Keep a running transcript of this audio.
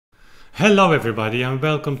Hello everybody and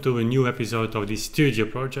welcome to a new episode of the Studio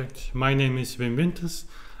Project. My name is Wim Winters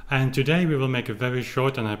and today we will make a very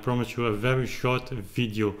short, and I promise you a very short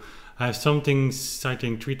video. I have some things, I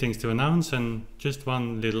think 3 things to announce and just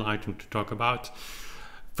one little item to talk about.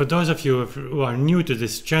 For those of you who are new to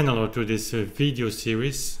this channel or to this video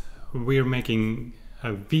series, we're making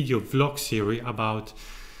a video vlog series about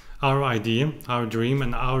our idea, our dream,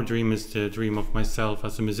 and our dream is the dream of myself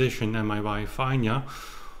as a musician and my wife Anya,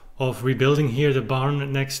 of rebuilding here the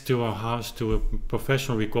barn next to our house to a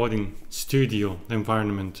professional recording studio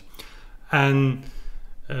environment. And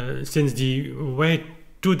since the way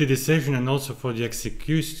to the decision and also for the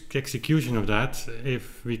execution of that,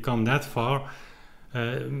 if we come that far,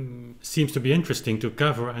 seems to be interesting to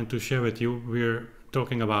cover and to share with you. We're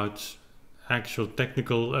talking about actual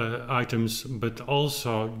technical items, but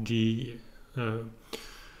also the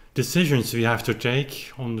decisions we have to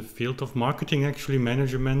take on the field of marketing, actually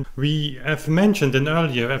management. We have mentioned in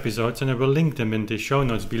earlier episodes, and I will link them in the show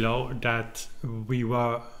notes below, that we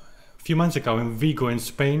were a few months ago in Vigo in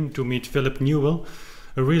Spain to meet Philip Newell,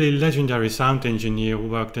 a really legendary sound engineer who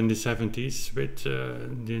worked in the 70s with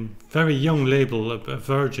the very young label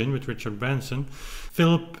Virgin with Richard Branson.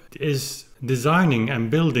 Philip is designing and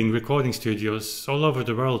building recording studios all over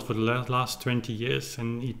the world for the last 20 years,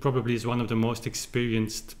 and he probably is one of the most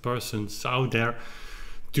experienced persons out there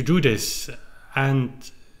to do this. And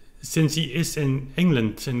since he is in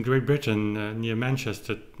England, in Great Britain, near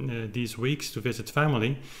Manchester these weeks to visit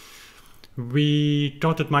family, we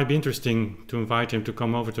thought it might be interesting to invite him to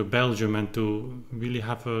come over to Belgium and to really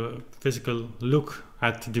have a physical look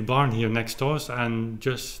at the barn here next door and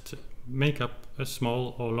just make up a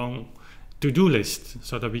small or long to-do list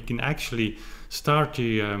so that we can actually start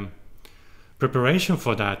the preparation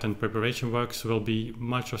for that. And preparation works will be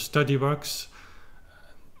much of study works,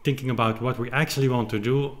 thinking about what we actually want to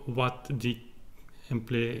do, what the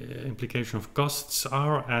implication of costs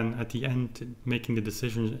are, and at the end making the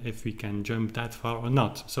decision if we can jump that far or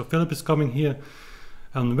not. So Philip is coming here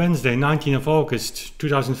on Wednesday, 19th of August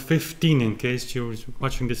 2015, in case you're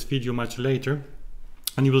watching this video much later.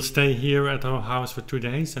 And he will stay here at our house for 2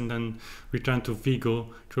 days and then return to Vigo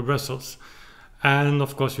to Brussels. And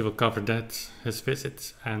of course we will cover that, his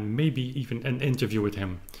visit, and maybe even an interview with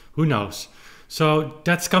him. Who knows? So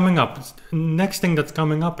that's coming up. Next thing that's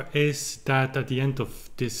coming up is that at the end of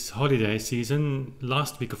this holiday season,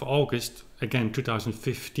 last week of August, again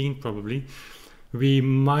 2015 probably, we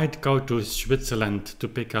might go to Switzerland to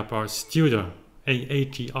pick up our Studer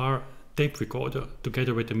ATR tape recorder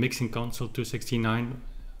together with the mixing console 269,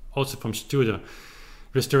 also from Studer.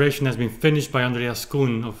 Restoration has been finished by Andreas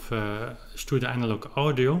Kuhn of Studer Analog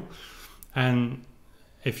Audio. And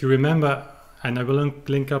if you remember, and I will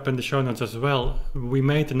link up in the show notes as well, we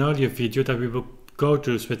made an earlier video that we will go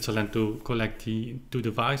to Switzerland to collect the 2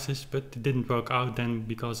 devices, but it didn't work out then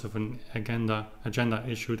because of an agenda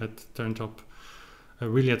issue that turned up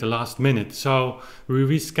really at the last minute. So we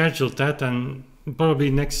rescheduled that, and probably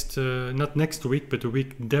not next week, but the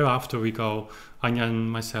week thereafter we go, Anya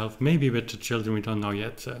and myself, maybe with the children, we don't know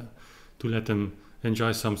yet, to let them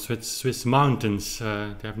enjoy some Swiss mountains.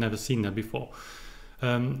 They have never seen that before.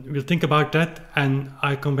 We'll think about that and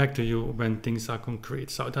I'll come back to you when things are concrete.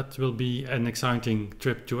 So that will be an exciting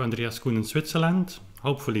trip to Andreas Kuhn in Switzerland,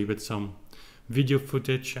 hopefully with some video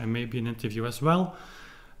footage and maybe an interview as well.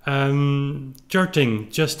 Third thing,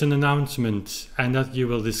 just an announcement, and that you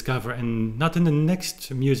will discover, and not in the next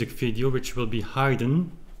music video, which will be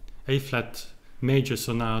Haydn, A-flat major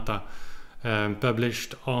sonata,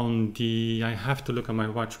 published on the, I have to look at my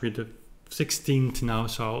watch, with the 16th now,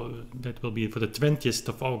 so that will be for the 20th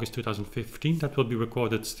of August 2015. That will be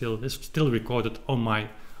recorded it's still recorded on my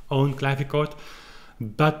own clavichord,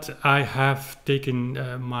 but I have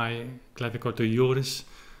taken my clavichord to Joris,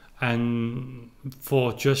 and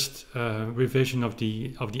for just revision of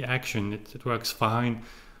the action, it works fine,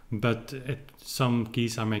 but some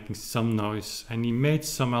keys are making some noise, and he made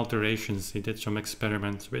some alterations. He did some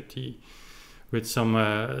experiments with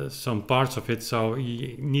some parts of it, so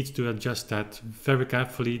he needs to adjust that very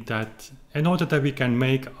carefully, that in order that we can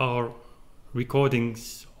make our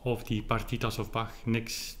recordings of the partitas of Bach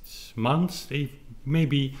next month,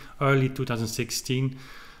 maybe early 2016.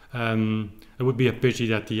 It would be a pity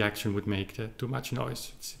that the action would make too much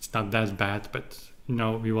noise. It's not that bad, but you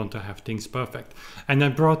know, we want to have things perfect. And I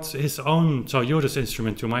brought his own, so Joris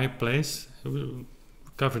instrument to my place. We'll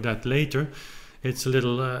cover that later. It's a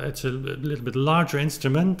little bit larger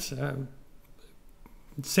instrument,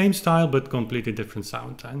 same style but completely different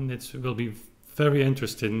sound, and it will be very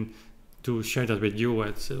interesting to share that with you.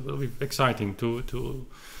 It will be exciting to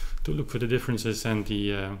look for the differences and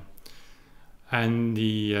the and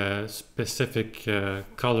the specific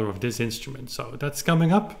color of this instrument. So that's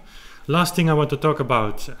coming up. Last thing I want to talk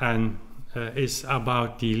about and is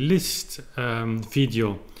about the list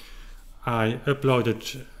video I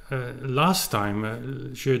uploaded last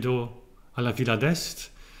time, Jeu d'eau à la Villa d'Est,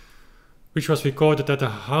 which was recorded at a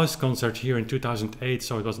house concert here in 2008.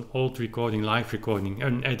 So it was an old recording, live recording,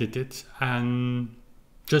 unedited. And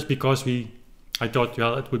just because I thought,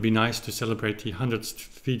 well, it would be nice to celebrate the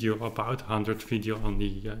 100th video, about 100th video on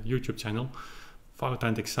the YouTube channel for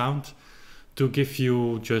Authentic Sound, to give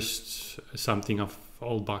you just something of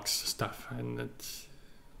old box stuff.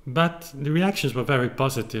 But the reactions were very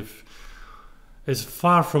positive. It's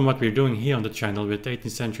far from what we're doing here on the channel with 18th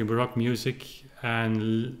century Baroque music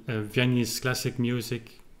and Viennese classic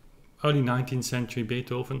music, early 19th century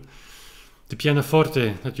Beethoven. The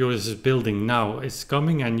pianoforte that Joris is building now is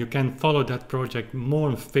coming, and you can follow that project more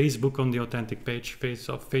on Facebook, on the Authentic page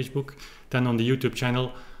of Facebook, than on the YouTube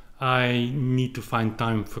channel. I need to find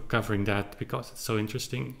time for covering that because it's so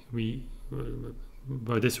interesting. We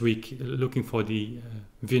were this week looking for the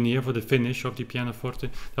veneer, for the finish of the pianoforte.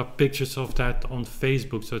 There are pictures of that on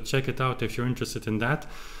Facebook, so check it out if you're interested in that.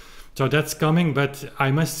 So that's coming, but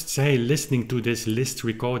I must say, listening to this list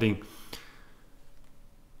recording,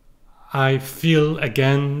 I feel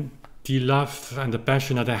again the love and the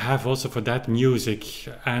passion that I have also for that music.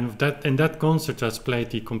 And that in that concert I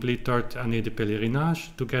played the complete third Année de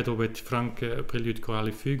Pèlerinage together with Frank Prelude Chorale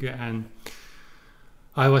et Fugue, and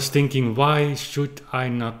I was thinking, why should I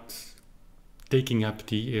not taking up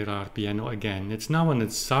the Erard piano again? It's now on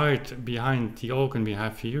its side behind the organ we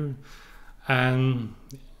have here, and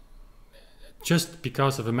just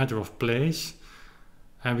because of a matter of place,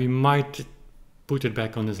 and we might put it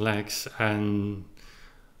back on his legs. And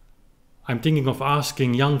I'm thinking of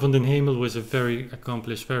asking Jan van den Hemel, who is a very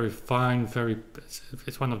accomplished, very fine,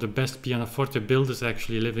 it's one of the best pianoforte builders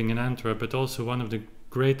actually living in Antwerp, but also one of the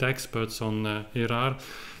great experts on Erard.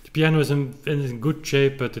 The piano is in good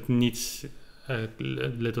shape, but it needs a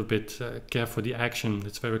little bit care for the action.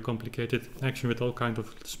 It's very complicated action with all kinds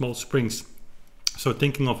of small springs. So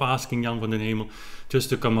thinking of asking Jan van den Hemel just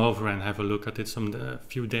to come over and have a look at it some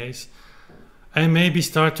few days, and maybe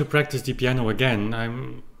start to practice the piano again.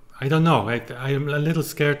 I don't know. I'm a little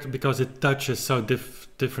scared because it touches so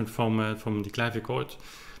different from the clavichord,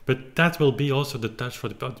 but that will be also the touch for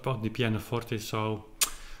the pianoforte. So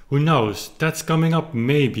who knows? That's coming up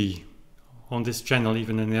maybe on this channel,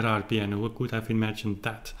 even an Erard piano. Who could have imagined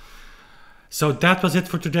that? So that was it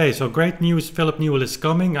for today. So great news, Philip Newell is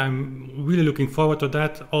coming. I'm really looking forward to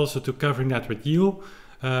that, also to covering that with you.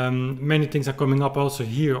 Many things are coming up also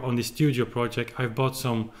here on the studio project. I've bought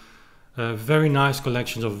some very nice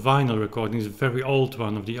collections of vinyl recordings, a very old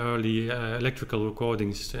one of the early electrical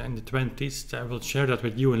recordings in the 20s. I will share that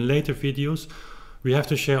with you in later videos. We have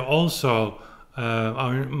to share also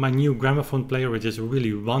my new gramophone player, which is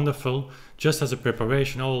really wonderful, just as a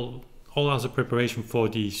preparation, all as a preparation for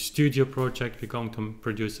the studio project. We're going to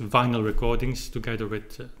produce vinyl recordings together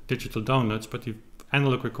with digital downloads, but the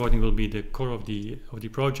analog recording will be the core of the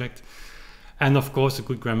project. And of course, a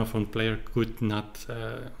good gramophone player could not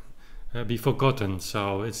be forgotten.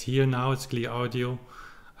 So it's here now, it's clear audio,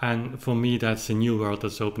 and for me that's a new world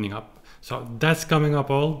that's opening up. So that's coming up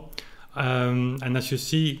all, and as you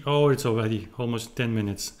see, it's already almost 10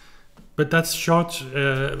 minutes, but that's short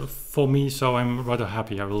for me, so I'm rather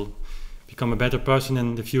happy. I will become a better person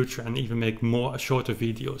in the future and even make more shorter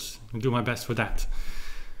videos and do my best for that.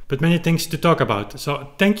 But many things to talk about. So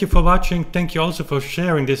thank you for watching. Thank you also for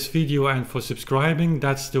sharing this video and for subscribing.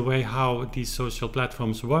 That's the way how these social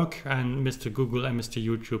platforms work. And Mr. Google and Mr.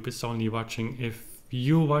 YouTube is only watching if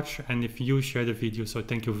you watch and if you share the video. So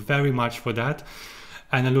thank you very much for that.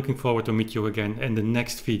 And I'm looking forward to meet you again in the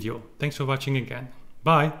next video. Thanks for watching again.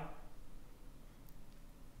 Bye.